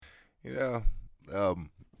You know, um,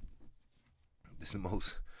 this is the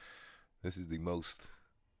most. This is the most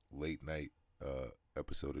late night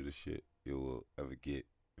episode of this shit you'll ever get.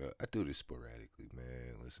 I do this sporadically,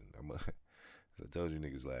 man. Listen, as I told you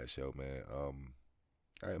niggas last show, man.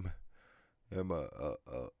 I'm a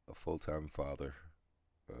full time father.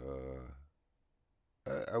 Uh,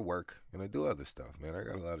 I work and I do other stuff, man. I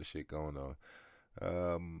got a lot of shit going on.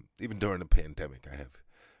 Even during the pandemic, I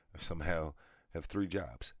somehow have three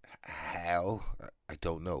jobs. How? I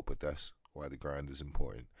don't know, but that's why the grind is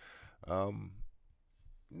important. Um,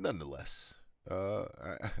 Nonetheless, I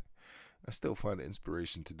still find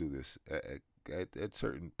inspiration to do this at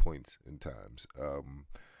certain points in times.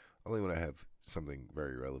 Only when I have something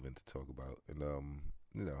very relevant to talk about, and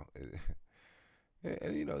you know,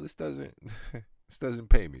 and you know, this doesn't this doesn't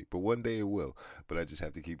pay me, but one day it will. But I just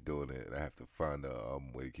have to keep doing it, and I have to find a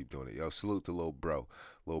way to keep doing it. Yo, salute to little bro.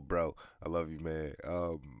 I love you, man.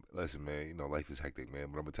 Listen, man. You know, life is hectic, man,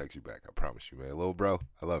 but I'm gonna text you back. I promise you, man. Little bro,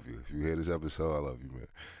 I love you. If you hear this episode, I love you, man.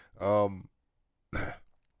 Um,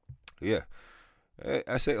 yeah.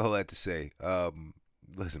 I say all that to say,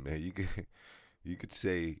 listen, man. You could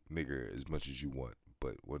say nigger as much as you want,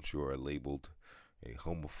 but once you are labeled a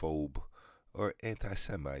homophobe or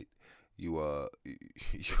anti-Semite, you will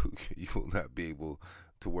not be able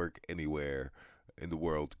to work anywhere in the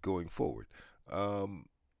world going forward. Um,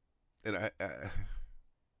 and I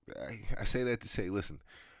say that to say, listen,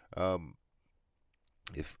 um,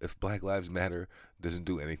 if Black Lives Matter doesn't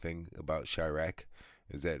do anything about Chirac,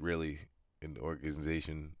 is that really an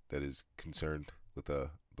organization that is concerned with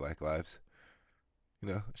Black lives? You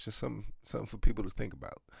know, it's just something for people to think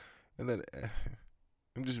about. And then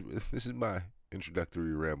I'm just this is my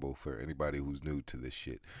introductory ramble for anybody who's new to this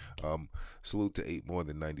shit. Salute to 8 More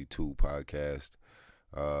Than 92 podcast.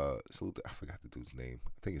 Salute to, I forgot the dude's name.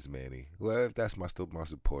 I think it's Manny. Well, if that's still my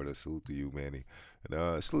supporter, salute to you, Manny,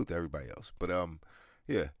 and salute to everybody else. But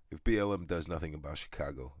yeah, if BLM does nothing about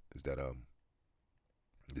Chicago, is that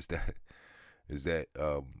is that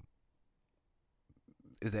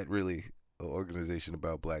is that really an organization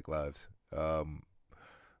about Black lives? Um,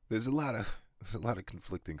 there's a lot of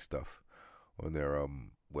conflicting stuff on their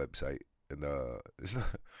website, and it's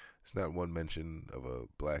not one mention of a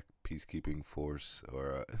black peacekeeping force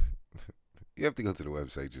or you have to go to the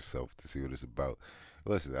website yourself to see what it's about.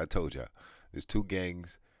 Listen, I told y'all, there's two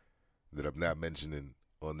gangs that I'm not mentioning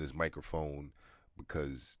on this microphone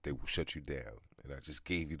because they will shut you down. And I just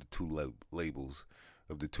gave you the two labels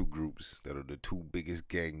of the two groups that are the two biggest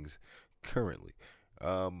gangs currently.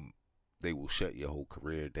 Um, they will shut your whole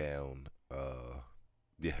career down.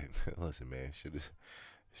 Yeah, listen, man, shit is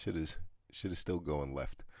shit is still going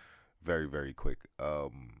left very very quick.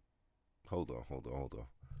 Hold on.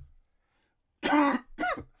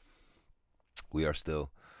 We are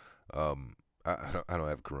still. I don't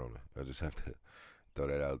have corona. I just have to throw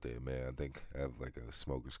that out there, man. I think I have like a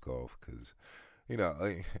smoker's cough because you know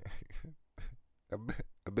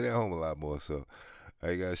I've been at home a lot more, so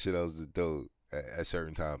I got shit else to do at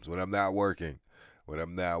certain times when I'm not working. When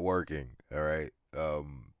I'm not working, all right.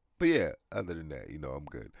 But yeah, other than that, you know, I'm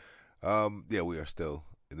good. Yeah, we are still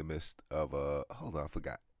in the midst of hold on, I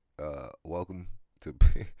forgot. Welcome to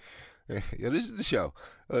yeah, this is the show.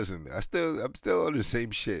 Listen, I'm still on the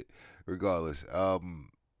same shit regardless.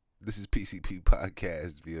 This is PCP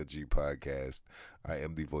Podcast, VLG Podcast. I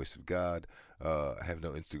am the voice of God. I have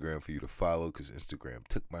no Instagram for you to follow because Instagram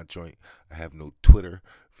took my joint. I have no Twitter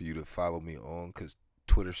for you to follow me on because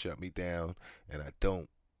Twitter shut me down, and I don't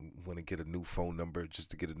want to get a new phone number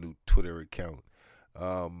just to get a new Twitter account.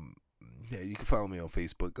 Um, yeah, you can follow me on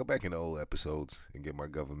Facebook. Go back in the old episodes and get my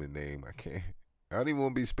government name. I can't. I don't even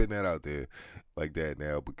want to be spitting that out there like that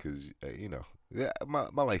now because you know, yeah, my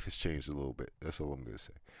life has changed a little bit. That's all I'm gonna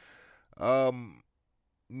say. Um,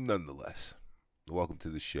 Nonetheless, welcome to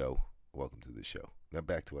the show. Welcome to the show. Now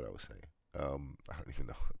back to what I was saying. I don't even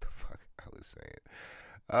know what the fuck I was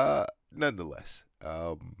saying. Nonetheless,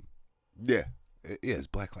 yeah, yeah, is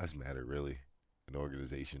Black Lives Matter really an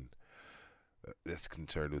organization that's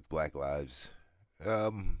concerned with Black lives?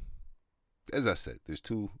 Um, as I said, there's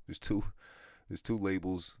two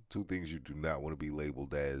labels, two things you do not want to be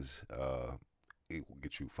labeled as. It will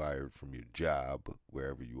get you fired from your job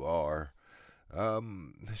wherever you are.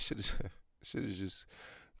 This shit is shit is just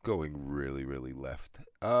going really, really left.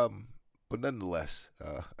 But nonetheless,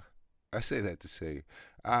 I say that to say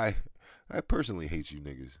I I personally hate you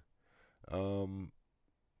niggas. Um,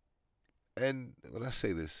 and when I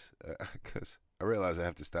say this, because I realize I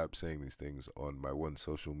have to stop saying these things on my one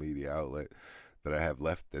social media outlet that I have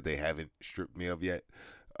left that they haven't stripped me of yet.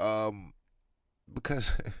 Um,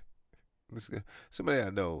 because this, somebody I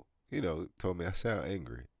know, told me I sound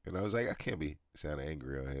angry. And I was like, I can't be sounding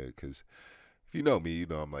angry on here because if you know me, you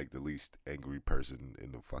know I'm like the least angry person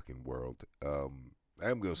in the fucking world. I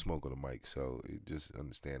am gonna smoke on the mic, so you just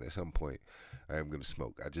understand at some point I am gonna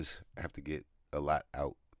smoke. I just have to get a lot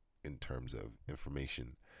out in terms of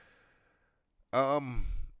information. Um,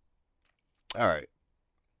 all right.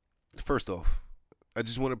 First off, I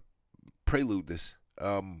just want to prelude this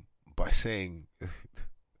by saying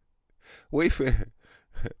Wayfair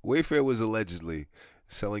Wayfair was allegedly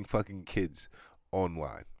selling fucking kids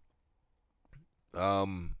online.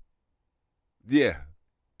 Um, yeah,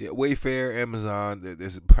 yeah, Wayfair, Amazon.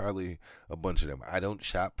 There's probably a bunch of them. I don't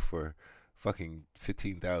shop for fucking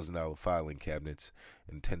 $15,000 filing cabinets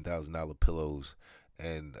and $10,000 pillows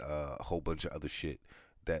and a whole bunch of other shit.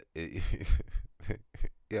 That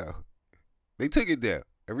yeah, they took it down.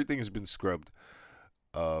 Everything has been scrubbed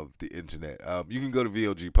of the internet. You can go to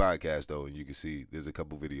VOG podcast though, and you can see there's a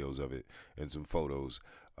couple videos of it and some photos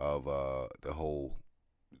of the whole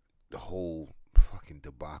fucking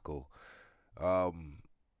debacle. Um,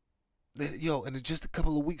 and just a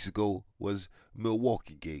couple of weeks ago was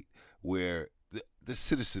Milwaukee Gate, where the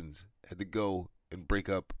citizens had to go and break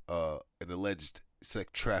up an alleged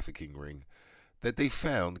sex trafficking ring that they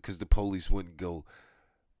found because the police wouldn't go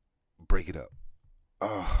break it up.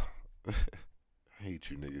 Oh, I hate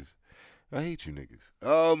you niggas. I hate you niggas.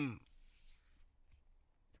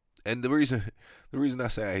 And the reason I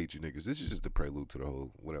say I hate you niggas, this is just the prelude to the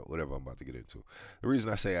whole whatever I'm about to get into. The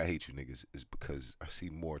reason I say I hate you niggas is because I see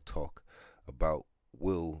more talk about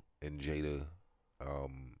Will and Jada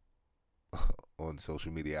um on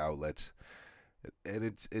social media outlets, and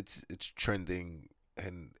it's trending,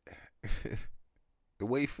 and the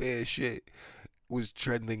Wayfair shit was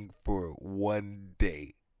trending for one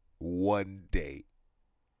day,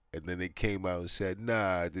 and then they came out and said,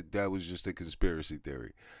 nah, that was just a conspiracy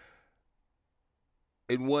theory.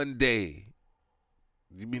 In one day,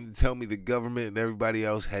 you mean to tell me the government and everybody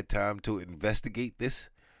else had time to investigate this,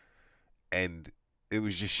 and it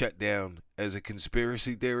was just shut down as a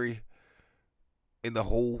conspiracy theory in the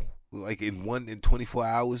whole, like in 24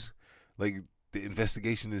 hours? Like, the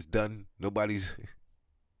investigation is done. Nobody's.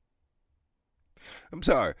 I'm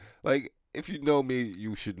sorry. Like, if you know me,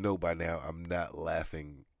 you should know by now I'm not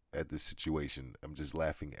laughing at the situation. I'm just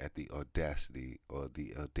laughing at the audacity or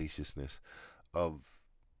the audaciousness of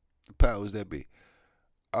the powers that be.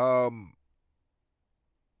 Um,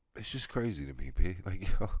 it's just crazy to me, B. Like,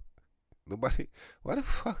 yo, nobody. Why the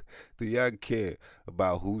fuck do y'all care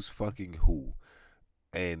about who's fucking who?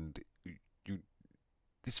 And you,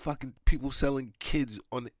 these fucking people selling kids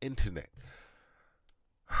on the internet.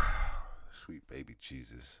 Sweet baby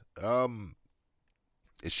Jesus.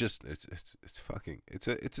 It's just it's fucking it's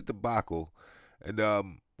a debacle,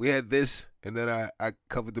 and we had this, and then I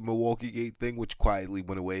covered the Milwaukee Gate thing, which quietly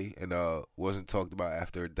went away and wasn't talked about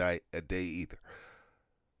after a day either.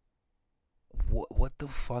 What the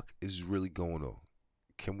fuck is really going on?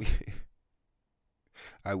 Can we?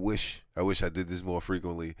 I wish I did this more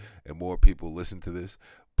frequently and more people listen to this,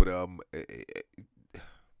 but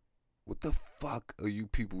what the fuck are you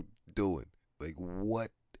people doing? Like,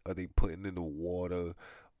 what are they putting in the water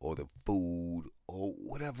or the food or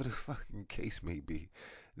whatever the fucking case may be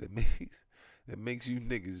that makes you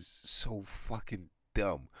niggas so fucking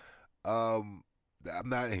dumb? Um, I'm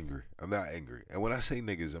not angry. I'm not angry. And when I say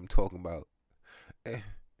niggas, I'm talking about eh,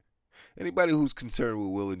 anybody who's concerned with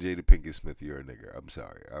Will and Jada Pinkett Smith. You're a nigger. I'm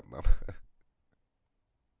sorry.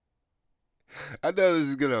 I know this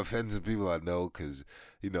is gonna offend some people I know, because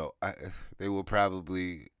they were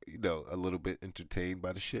probably a little bit entertained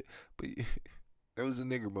by the shit, but there was a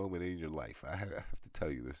nigger moment in your life. I have to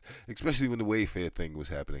tell you this, especially when the Wayfair thing was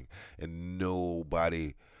happening, and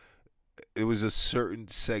nobody. It was a certain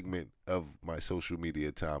segment of my social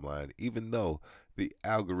media timeline, even though the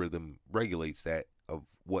algorithm regulates that of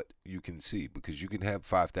what you can see, because you can have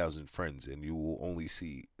 5,000 friends and you will only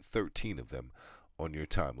see 13 of them on your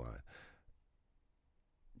timeline.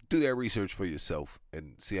 Do that research for yourself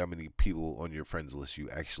and see how many people on your friends list you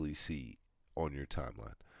actually see on your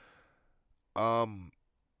timeline. Um,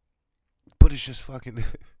 but it's just fucking,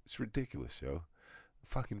 it's ridiculous, yo.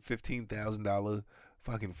 Fucking $15,000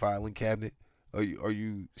 fucking filing cabinet. Are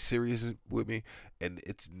you serious with me? And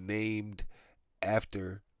it's named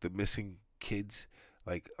after the missing kids.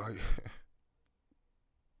 Like, I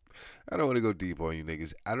don't want to go deep on you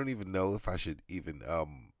niggas. I don't even know if I should even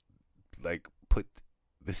like put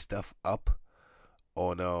this stuff up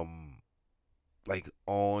on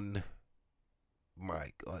on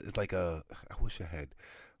my it's like I wish I had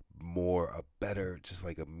a better, just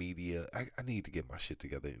like a media. I need to get my shit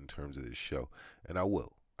together in terms of this show, and I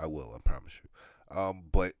will. I will. I promise you.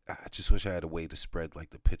 But I just wish I had a way to spread like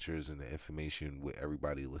the pictures and the information with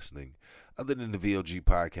everybody listening, other than the VLG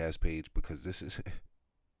podcast page, because this is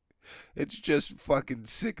it's just fucking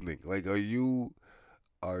sickening. Like, are you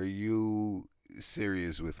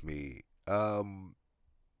serious with me?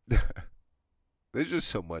 There's just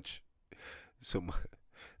so much, so much.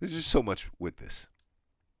 There's just so much with this.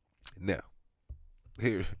 Now,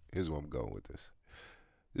 here's where I'm going with this.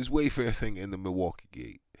 This Wayfair thing in the Milwaukee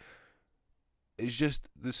Gate is just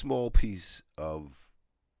the small piece of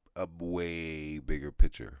a way bigger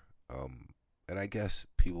picture. And I guess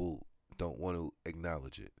people don't want to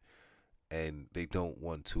acknowledge it, and they don't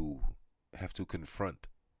want to have to confront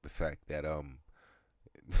the fact that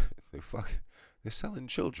they're fucking they're selling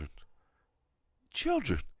children.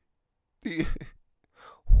 Children.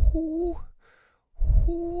 who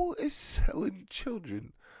who is selling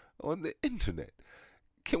children on the internet?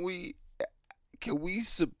 Can we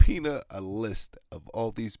subpoena a list of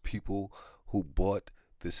all these people who bought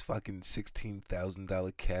this fucking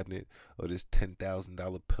 $16,000 cabinet, or this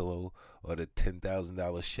 $10,000 pillow, or the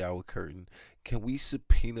 $10,000 shower curtain? Can we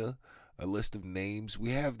subpoena a list of names?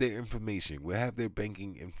 We have their information. We have their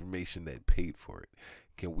banking information that paid for it.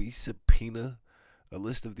 Can we subpoena a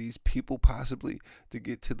list of these people possibly to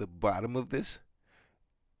get to the bottom of this?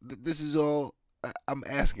 This is all I'm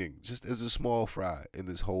asking, just as a small fry in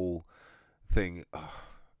this whole thing.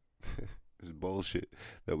 This bullshit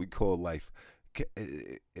that we call life.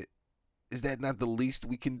 Is that not the least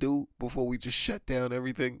we can do before we just shut down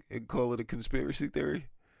everything and call it a conspiracy theory?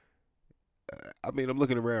 I mean, I'm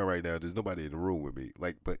looking around right now. There's nobody in the room with me.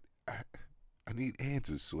 Like, but I need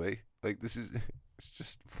answers, Sway. Like, this is it's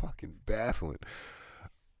just fucking baffling.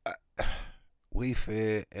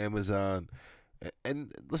 Wayfair, Amazon,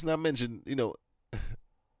 and let's not mention,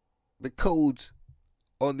 the codes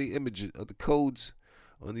on the images, or the codes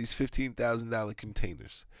on these $15,000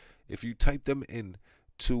 containers. If you type them in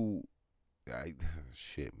to,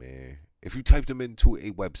 shit, man. If you type them into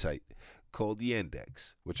a website called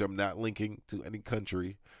Yandex, which I'm not linking to any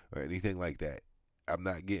country or anything like that, I'm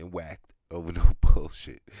not getting whacked over no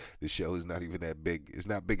bullshit. The show is not even that big. It's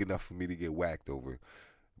not big enough for me to get whacked over.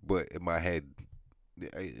 But in my head,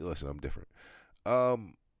 listen, I'm different.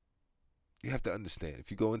 You have to understand, if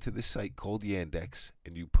you go into this site called Yandex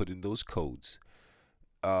and you put in those codes,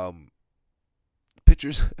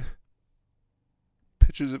 pictures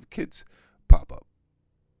pictures of kids pop up.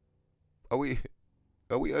 Are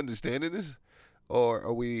we understanding this, or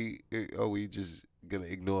are we just gonna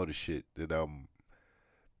ignore the shit that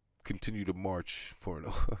continue to march for an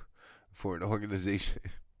for an organization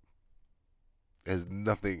has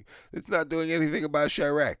nothing. It's not doing anything about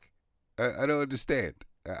Chirac. I don't understand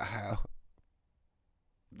how.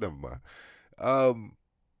 Never mind.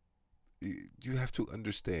 You have to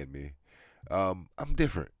understand me. I'm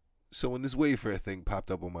different. So when this Wayfair thing popped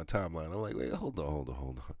up on my timeline, I'm like, wait, hold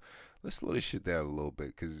on. Let's slow this shit down a little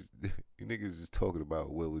bit, because you niggas is talking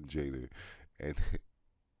about Will and Jada, and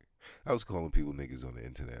I was calling people niggas on the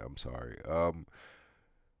internet. I'm sorry. Let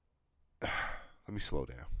me slow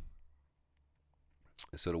down.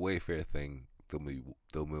 So the Wayfair thing, the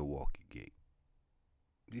Milwaukee Gate.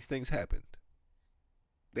 These things happened.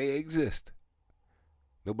 They exist.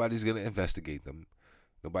 Nobody's going to investigate them.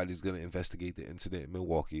 Nobody's going to investigate the incident in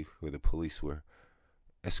Milwaukee where the police were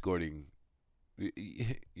escorting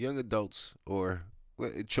young adults or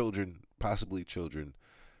children, possibly children,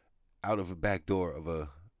 out of a back door of a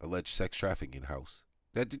alleged sex trafficking house.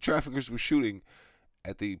 That the traffickers were shooting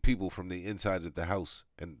at the people from the inside of the house.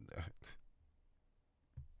 And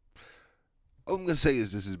all I'm going to say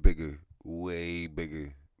is this is bigger, way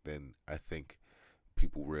bigger than I think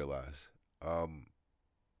people realize.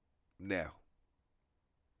 Now,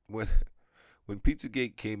 when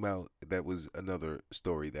Pizzagate came out, that was another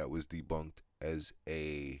story that was debunked as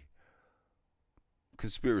a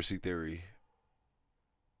conspiracy theory,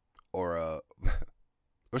 or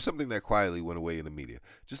or something that quietly went away in the media.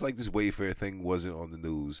 Just like this Wayfair thing wasn't on the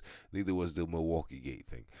news, neither was the Milwaukee Gate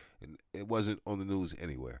thing, and it wasn't on the news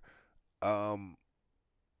anywhere. You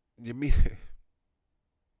mean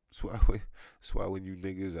that's why when you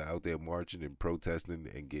niggas are out there marching and protesting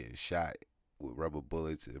and getting shot with rubber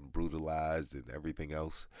bullets and brutalized and everything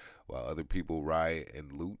else, while other people riot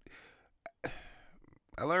and loot,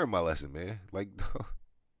 I learned my lesson, man. Like, don't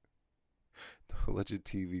let your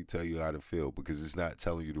TV tell you how to feel, because it's not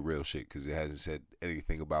telling you the real shit, because it hasn't said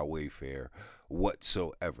anything about Wayfair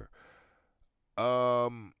whatsoever.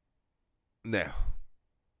 Now,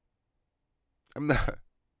 I'm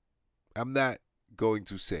not going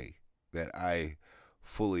to say that I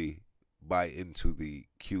fully buy into the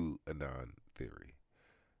QAnon theory.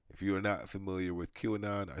 If you are not familiar with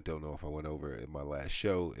QAnon, I don't know if I went over it in my last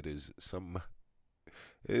show. It is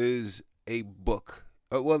a book.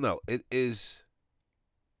 Well, no, it is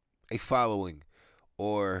a following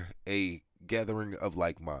or a gathering of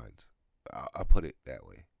like minds. I'll put it that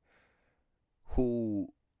way. Who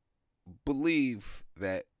believe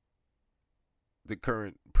that the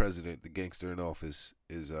current president, the gangster in office,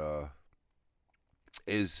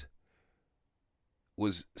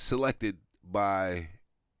 was selected by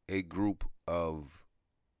a group of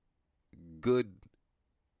good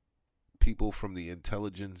people from the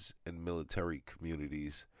intelligence and military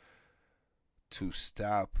communities to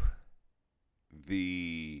stop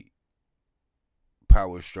the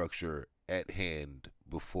power structure at hand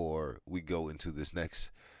before we go into this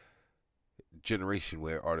next generation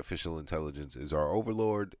where artificial intelligence is our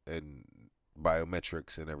overlord and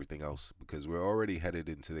biometrics and everything else, because we're already headed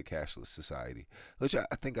into the cashless society, which I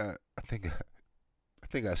think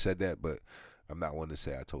I said that, but I'm not one to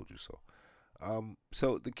say I told you so.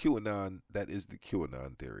 So the QAnon, that is the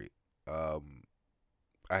QAnon theory. I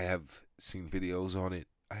have seen videos on it.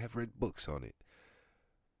 I have read books on it.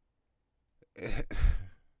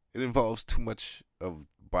 It involves too much of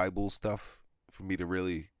Bible stuff for me to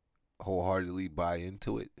really wholeheartedly buy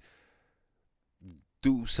into it.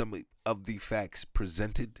 Do some of the facts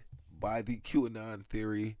presented by the QAnon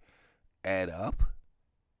theory add up?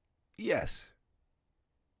 Yes.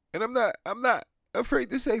 And I'm not afraid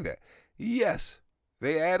to say that. Yes,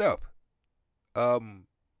 they add up.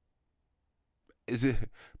 Is it?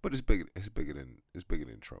 But it's bigger. It's bigger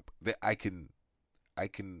than Trump. That I can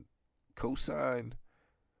co-sign,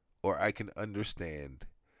 or I can understand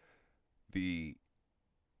them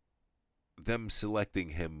selecting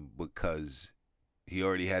him because he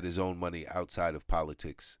already had his own money outside of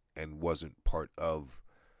politics and wasn't part of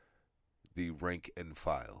the rank and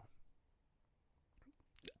file.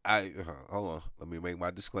 Hold on. Let me make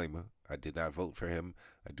my disclaimer. I did not vote for him.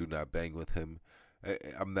 I do not bang with him.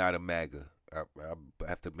 I'm not a MAGA. I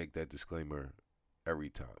have to make that disclaimer every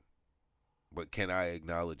time. But can I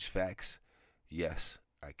acknowledge facts? Yes,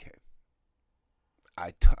 I can.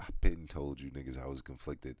 I've been told you niggas I was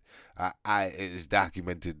conflicted. It is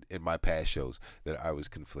documented in my past shows that I was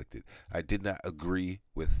conflicted. I did not agree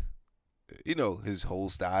with, his whole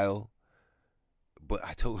style. But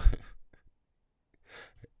I told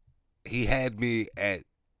he had me at,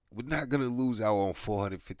 we're not going to lose out on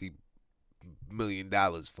 $450 million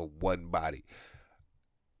for one body.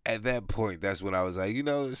 At that point, that's when I was like,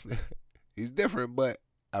 he's different, but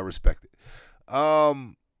I respect it.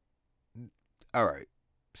 All right.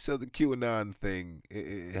 So the QAnon thing,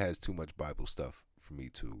 it has too much Bible stuff for me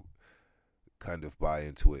to kind of buy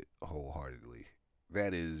into it wholeheartedly.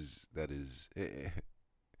 That is.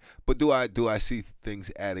 But do I see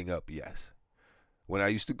things adding up? Yes. When I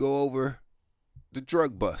used to go over the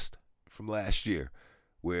drug bust from last year,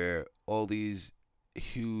 where all these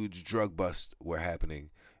huge drug busts were happening,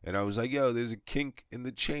 and I was like, yo, there's a kink in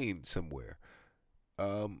the chain somewhere.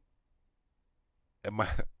 I'm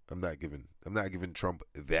not giving Trump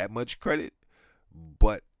that much credit,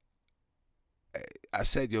 but I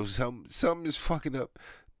said, yo, something is fucking up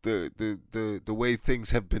the way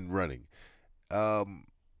things have been running.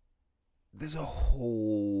 There's a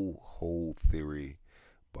whole theory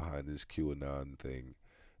behind this QAnon thing.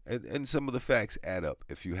 And some of the facts add up.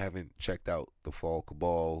 If you haven't checked out the Fall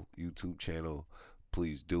Cabal YouTube channel,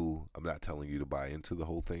 please do. I'm not telling you to buy into the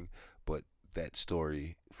whole thing, but that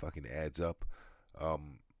story fucking adds up.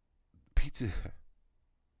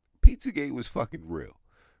 Pizzagate was fucking real.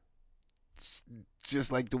 It's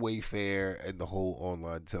just like the Wayfair and the whole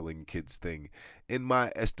online telling kids thing, in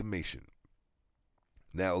my estimation.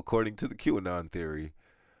 Now, according to the QAnon theory,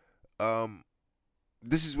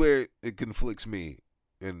 this is where it conflicts me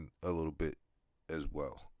in a little bit as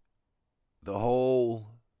well. The whole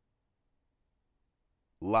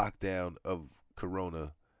lockdown of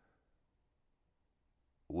Corona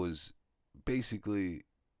was basically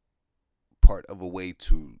part of a way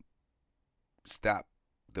to stop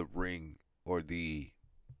the ring or the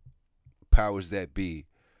powers that be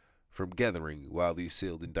from gathering while these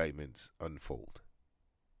sealed indictments unfold.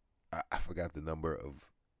 I forgot the number of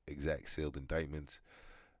exact sealed indictments.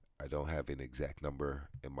 I don't have an exact number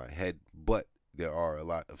in my head, but there are a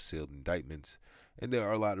lot of sealed indictments, and there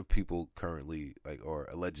are a lot of people currently, or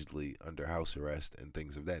allegedly, under house arrest and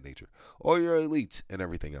things of that nature, or your elites and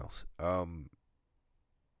everything else.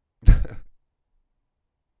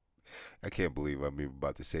 I can't believe I'm even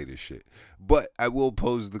about to say this shit, but I will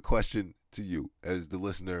pose the question to you as the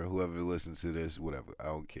listener, whoever listens to this, whatever. I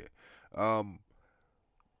don't care.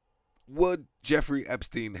 Would Jeffrey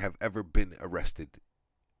Epstein have ever been arrested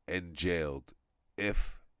and jailed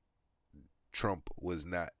if Trump was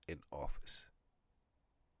not in office.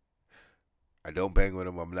 I don't bang with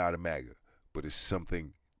him. I'm not a MAGA, but it's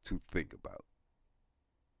something to think about.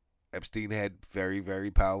 Epstein had very,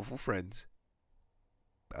 very powerful friends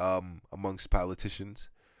amongst politicians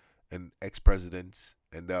and ex-presidents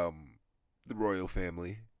and the royal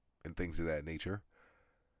family and things of that nature.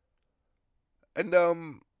 And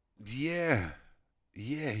yeah,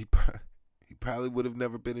 he probably would have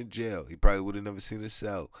never been in jail. He probably would have never seen a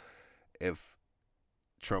cell if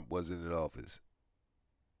Trump wasn't in office.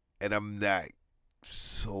 And I'm not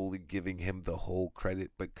solely giving him the whole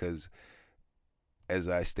credit because, as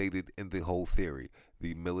I stated in the whole theory,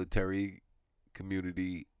 the military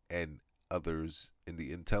community and others in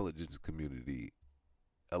the intelligence community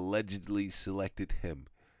allegedly selected him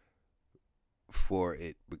for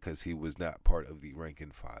it because he was not part of the rank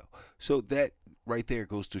and file. So that right there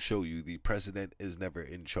goes to show you the president is never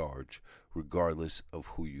in charge, regardless of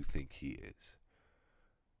who you think he is.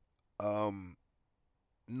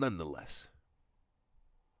 Nonetheless.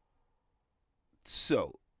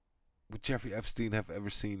 So, would Jeffrey Epstein have ever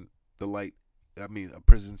seen the light? I mean, a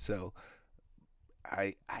prison cell?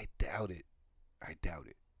 I doubt it. I doubt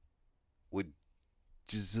it. Would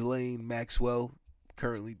Ghislaine Maxwell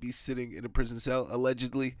currently be sitting in a prison cell,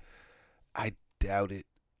 allegedly? I doubt it.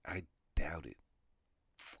 I doubt it.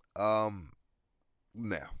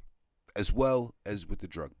 Now, as well as with the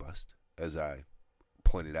drug bust, as I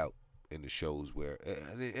pointed out in the shows where,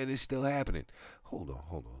 and it's still happening. Hold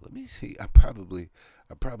on. Let me see. I probably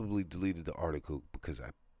deleted the article because I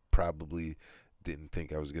probably didn't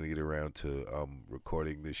think I was gonna get around to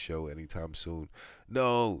recording this show anytime soon.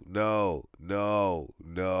 No,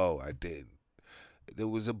 I didn't. There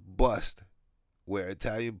was a bust where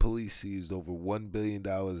Italian police seized over $1 billion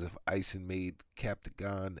of ICE-made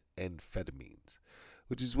Captagon amphetamines,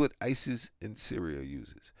 which is what ISIS in Syria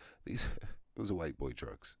uses. Those are white boy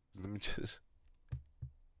drugs. Let me just.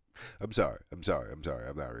 I'm sorry. I'm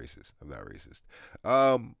not racist.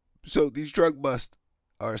 So these drug busts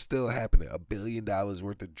are still happening. $1 billion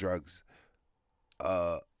worth of drugs,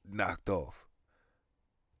 knocked off,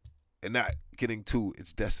 and not getting to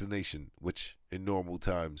its destination, which in normal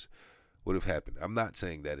times would have happened. I'm not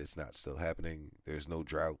saying that it's not still happening. There's no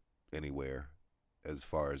drought anywhere, as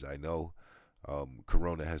far as I know.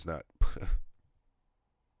 Corona has not.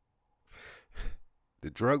 The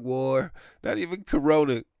drug war, not even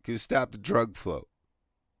Corona can stop the drug flow.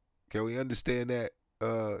 Can we understand that?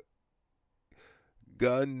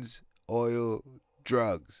 Guns, oil,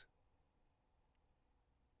 drugs.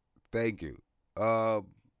 Thank you. The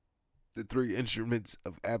three instruments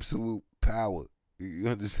of absolute power. You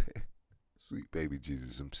understand? Sweet baby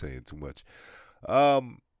Jesus, I'm saying too much.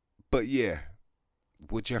 But yeah,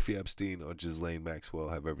 would Jeffrey Epstein or Ghislaine Maxwell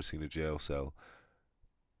have ever seen a jail cell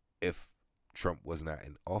if Trump was not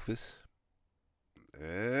in office?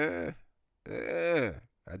 I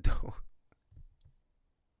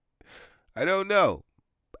don't know.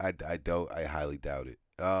 I highly doubt it.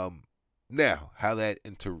 Now how that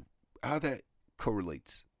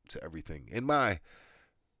correlates to everything in my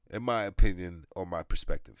opinion or my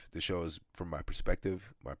perspective. The show is from my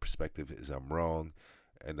perspective. My perspective is I'm wrong,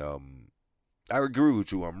 and I agree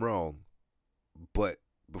with you. I'm wrong, but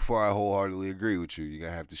before I wholeheartedly agree with you, you're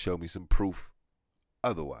gonna have to show me some proof.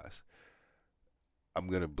 Otherwise, I'm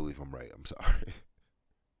gonna believe I'm right. I'm sorry.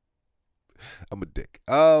 I'm a dick.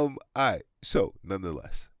 Alright. So,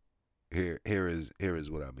 nonetheless, here is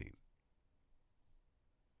what I mean.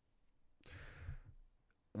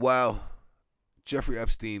 While Jeffrey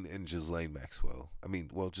Epstein and Ghislaine Maxwell,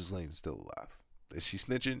 Ghislaine's still alive. Is she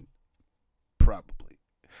snitching? Probably.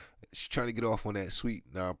 She's trying to get off on that sweet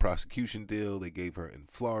non-prosecution deal they gave her in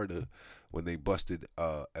Florida when they busted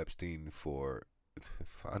Epstein for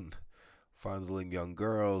fondling young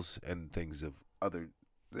girls and things of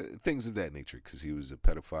that nature, because he was a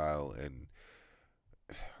pedophile, and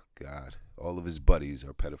God, all of his buddies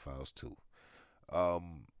are pedophiles too.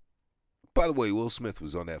 By the way, Will Smith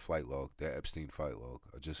was on that flight log, that Epstein flight log.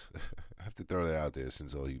 I just have to throw that out there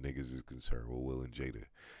since all you niggas is concerned with Will and Jada.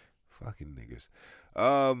 Fucking niggas.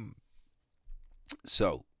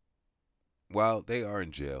 So, while they are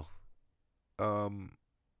in jail,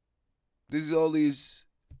 there's all these,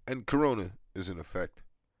 and Corona is in effect.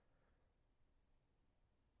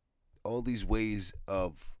 All these ways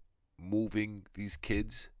of moving these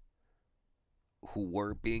kids who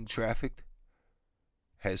were being trafficked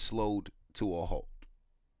has slowed to a halt.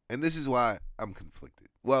 And this is why I'm conflicted.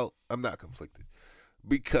 Well, I'm not conflicted.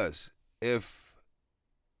 Because if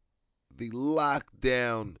the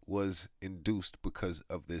lockdown was induced because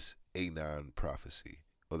of this Anon prophecy,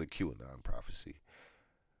 or the QAnon prophecy.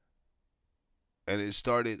 And it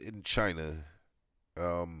started in China.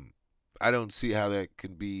 Um, I don't see how that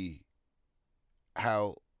could be,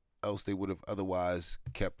 how else they would have otherwise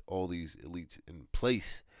kept all these elites in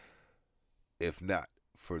place if not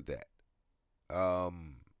for that.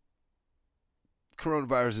 Um,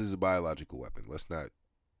 Coronavirus is a biological weapon. Let's not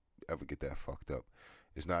ever get that fucked up.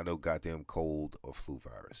 It's not no goddamn cold or flu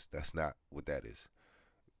virus. That's not what that is.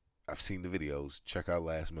 I've seen the videos. Check out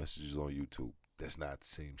Last Messages on YouTube. That's not the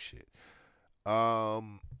same shit.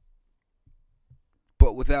 Um,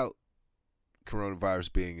 but without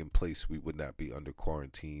coronavirus being in place, we would not be under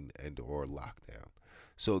quarantine and or lockdown.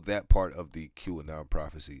 So that part of the QAnon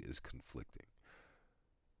prophecy is conflicting.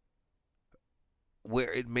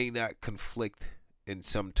 Where it may not conflict in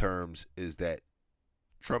some terms is that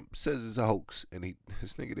Trump says it's a hoax, and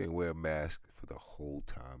this nigga didn't wear a mask for the whole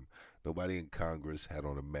time. Nobody in Congress had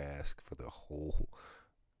on a mask for the whole.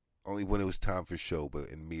 Only when it was time for show, but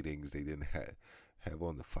in meetings they didn't have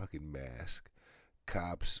on the fucking mask.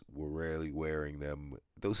 Cops were rarely wearing them.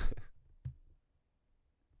 Those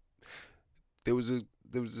there was a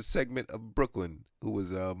segment of Brooklyn who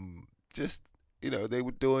was just, they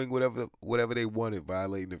were doing whatever they wanted,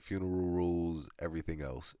 violating the funeral rules, everything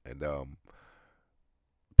else, and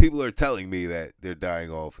people are telling me that they're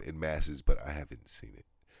dying off in masses, but I haven't seen it.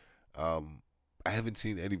 I haven't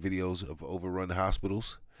seen any videos of overrun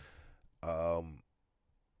hospitals.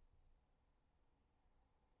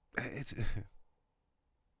 It's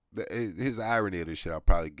here's the irony of this shit. I'll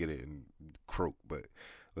probably get it and croak, but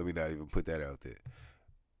let me not even put that out there.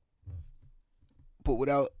 But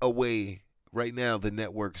without a way, right now the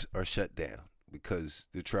networks are shut down because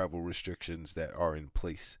the travel restrictions that are in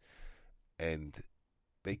place, and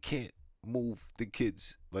they can't move the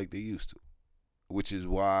kids like they used to, which is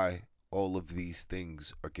why all of these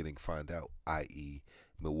things are getting found out, i.e.,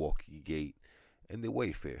 Milwaukee Gate and the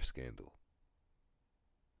Wayfair scandal.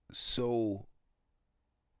 So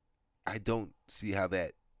I don't see how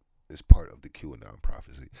that is part of the QAnon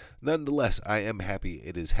prophecy. Nonetheless, I am happy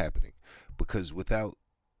it is happening, because without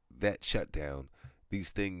that shutdown,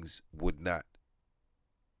 these things would not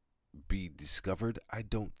be discovered, I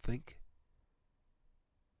don't think.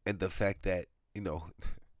 And the fact that,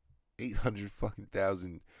 800 fucking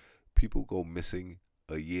thousand people go missing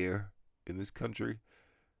a year in this country,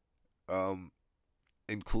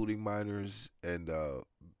 including minors, and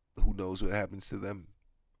who knows what happens to them.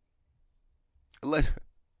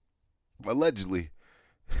 Allegedly,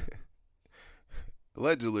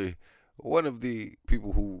 one of the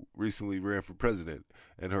people who recently ran for president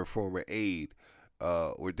and her former aide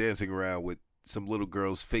were dancing around with some little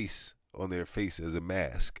girl's face on their face as a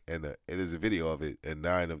mask, and there's a video of it, and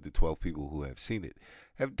 9 of the 12 people who have seen it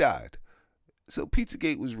have died. So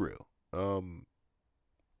Pizzagate was real.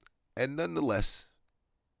 And nonetheless,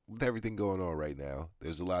 with everything going on right now,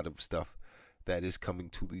 there's a lot of stuff that is coming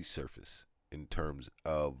to the surface in terms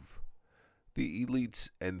of the elites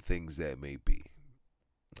and things that may be.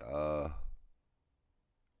 I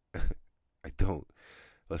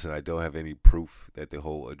don't have any proof that the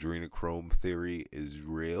whole adrenochrome theory is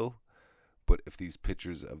real, but if these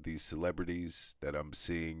pictures of these celebrities that I'm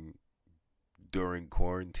seeing during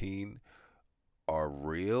quarantine are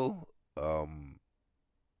real,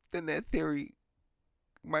 then that theory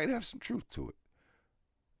might have some truth to it.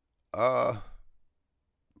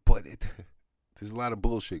 But there's a lot of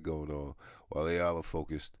bullshit going on while they all are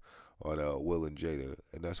focused on Will and Jada,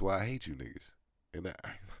 and that's why I hate you niggas. And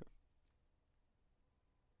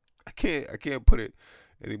I can't put it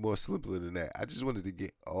any more simpler than that. I just wanted to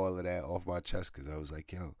get all of that off my chest, because I was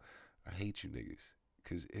like, yo, I hate you niggas,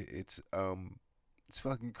 because it's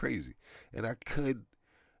fucking crazy. And I could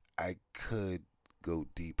go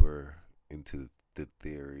deeper into the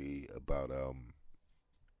theory about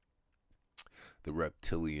the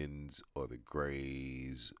reptilians or the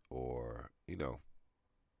greys, or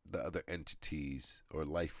the other entities or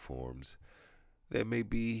life forms that may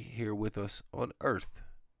be here with us on Earth,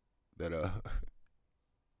 that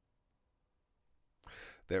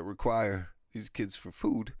that require these kids for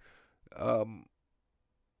food.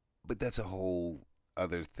 But that's a whole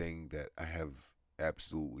other thing that I have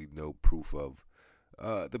absolutely no proof of.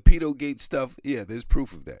 The Pedogate stuff, yeah, there's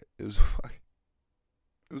proof of that. There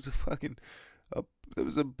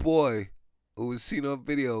was a boy who was seen on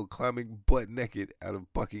video climbing butt naked out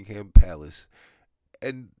of Buckingham Palace,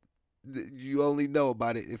 and you only know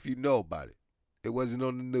about it if you know about it. It wasn't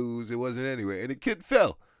on the news. It wasn't anywhere. And the kid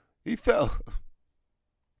fell. He fell.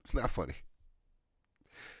 It's not funny.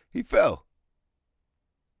 He fell.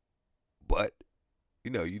 But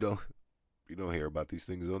you don't hear about these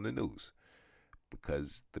things on the news.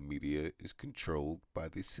 because the media is controlled by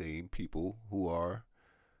the same people who are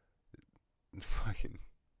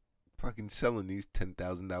fucking selling these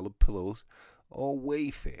 $10,000 pillows on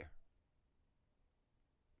Wayfair.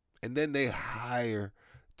 And then they hire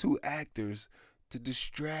two actors to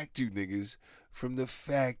distract you niggas from the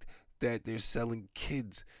fact that they're selling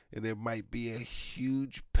kids and there might be a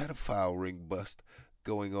huge pedophile ring bust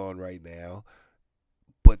going on right now,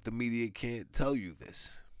 but the media can't tell you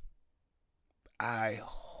this. I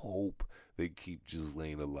hope they keep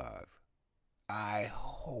Ghislaine alive. I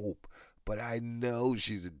hope, but I know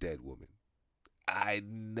she's a dead woman. I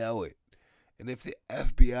know it. And if the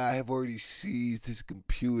FBI have already seized his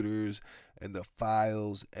computers and the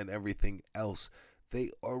files and everything else, they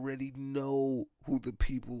already know who the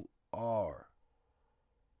people are.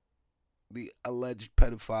 The alleged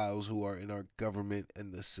pedophiles who are in our government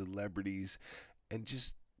and the celebrities and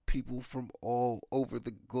just people from all over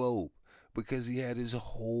the globe, because he had his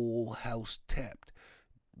whole house tapped.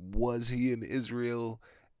 Was he an Israel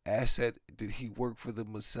asset? Did he work for the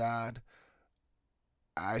Mossad?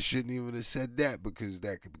 I shouldn't even have said that because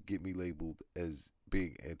that could get me labeled as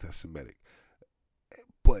being anti-Semitic.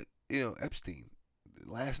 But, Epstein,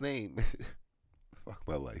 last name, fuck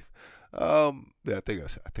my life. Yeah, I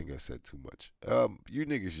think I said too much. You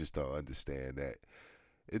niggas just don't understand that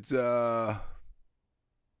it's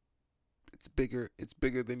bigger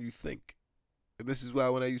than you think. And this is why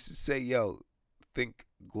when I used to say, yo, think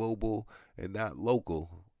global and not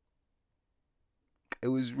local, it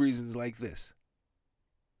was reasons like this.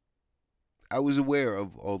 I was aware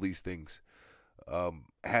of all these things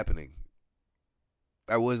happening.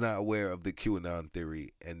 I was not aware of the QAnon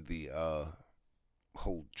theory and the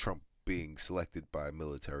whole Trump being selected by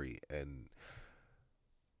military and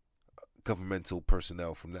governmental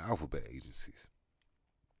personnel from the alphabet agencies.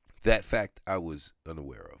 That fact I was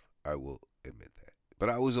unaware of. I will admit that. But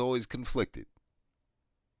I was always conflicted.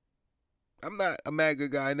 I'm not a MAGA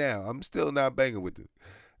guy now. I'm still not banging with it.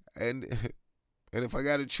 And if I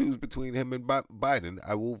got to choose between him and Biden,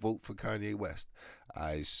 I will vote for Kanye West.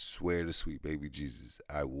 I swear to sweet baby Jesus,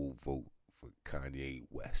 I will vote for Kanye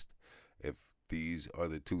West. If these are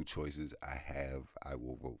the two choices I have, I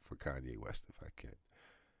will vote for Kanye West if I can.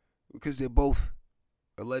 Because they're both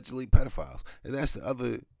allegedly pedophiles. And that's the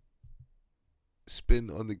other spin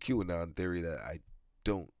on the QAnon theory that I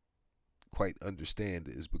don't quite understand,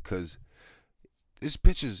 is because there's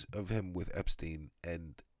pictures of him with Epstein,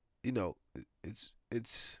 and it's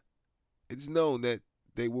known that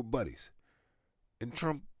they were buddies. And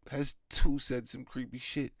Trump has too said some creepy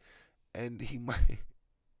shit, and he might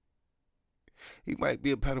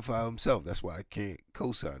be a pedophile himself. That's why I can't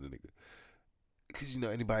co-sign the nigga. Because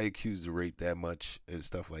anybody accused of rape that much and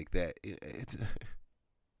stuff like that, it's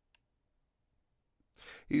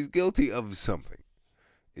he's guilty of something.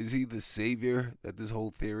 Is he the savior that this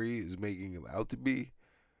whole theory is making him out to be?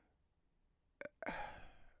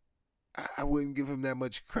 I wouldn't give him that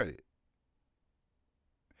much credit.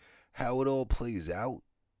 How it all plays out,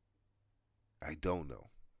 I don't know.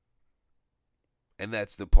 And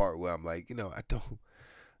that's the part where I'm like, I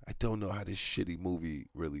don't know how this shitty movie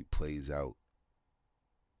really plays out.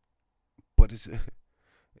 But it's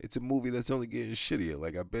a movie that's only getting shittier.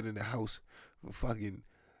 Like, I've been in the house for fucking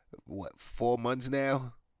 4 months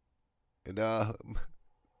now, and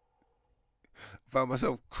found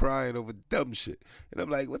myself crying over dumb shit. And I'm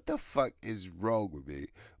like, what the fuck is wrong with me?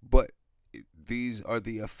 But these are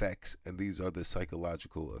the effects, and these are the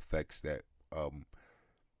psychological effects that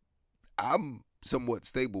I'm somewhat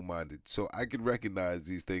stable-minded, so I can recognize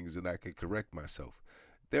these things and I can correct myself.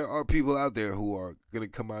 There are people out there who are going to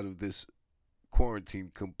come out of this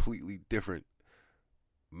quarantine completely different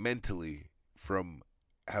mentally from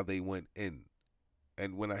how they went in.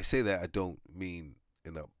 And when I say that, I don't mean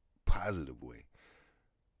in a positive way,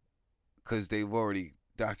 because they've already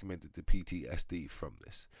documented the PTSD from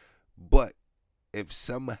this. But if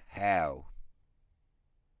somehow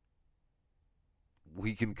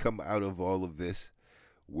we can come out of all of this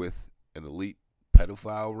with an elite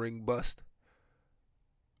pedophile ring bust,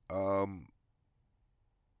 I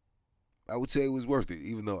would say it was worth it,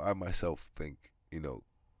 even though I myself think,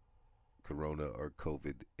 Corona or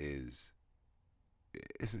COVID is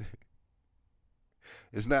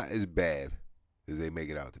it's not as bad as they make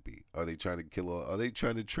it out to be. Are they trying to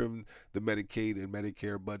trim the Medicaid and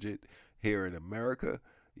Medicare budget here in America?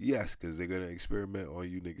 Yes, because they're going to experiment on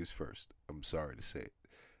you niggas first. I'm sorry to say it.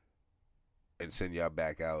 And send y'all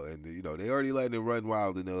back out. And, they already letting it run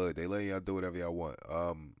wild in the hood. They letting y'all do whatever y'all want.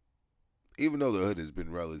 Even though the hood has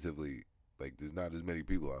been relatively, there's not as many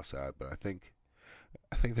people outside. But I think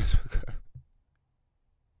that's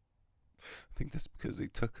I think that's because they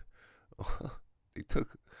took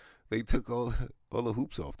they took all the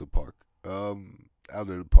hoops off the park, out of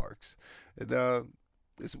the parks, and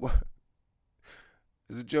this what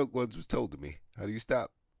there's a joke once was told to me. How do you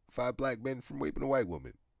stop 5 black men from raping a white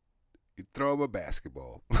woman? You throw them a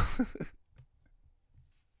basketball.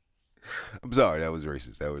 I'm sorry, that was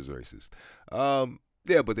racist. That was racist.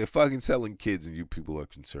 Yeah, but they're fucking selling kids, and you people are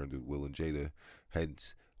concerned with Will and Jada.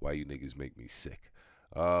 Hence, why you niggas make me sick.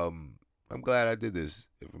 I'm glad I did this.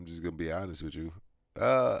 If I'm just gonna be honest with you,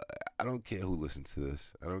 I don't care who listens to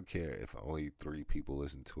this. I don't care if only 3 people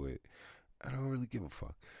listen to it. I don't really give a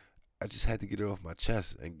fuck. I just had to get it off my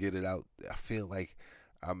chest and get it out. I feel like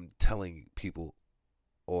I'm telling people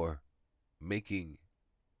or making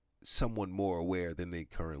someone more aware than they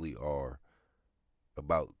currently are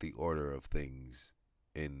about the order of things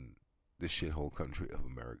in the shithole country of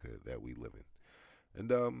America that we live in.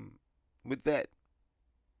 And with that,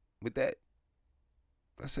 with that,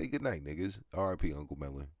 I say good night, niggas. R.I.P. Uncle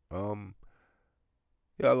Melon.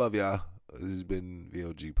 Yeah, I love y'all. This has been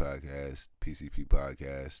VOG Podcast, PCP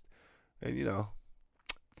Podcast, and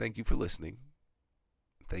thank you for listening.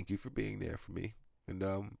 Thank you for being there for me, and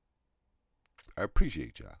I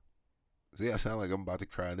appreciate y'all. See, I sound like I'm about to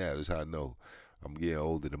cry now. That's how I know I'm getting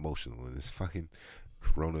old and emotional, and this fucking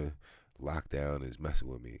Corona lockdown is messing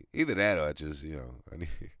with me. Either that, or I just,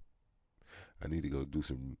 I need to go do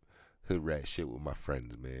some hood rat shit with my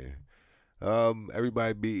friends, man.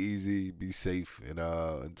 Everybody be easy, be safe, and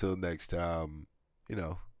until next time, you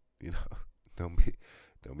know, don't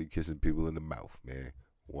be kissing people in the mouth, man.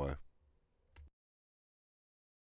 One.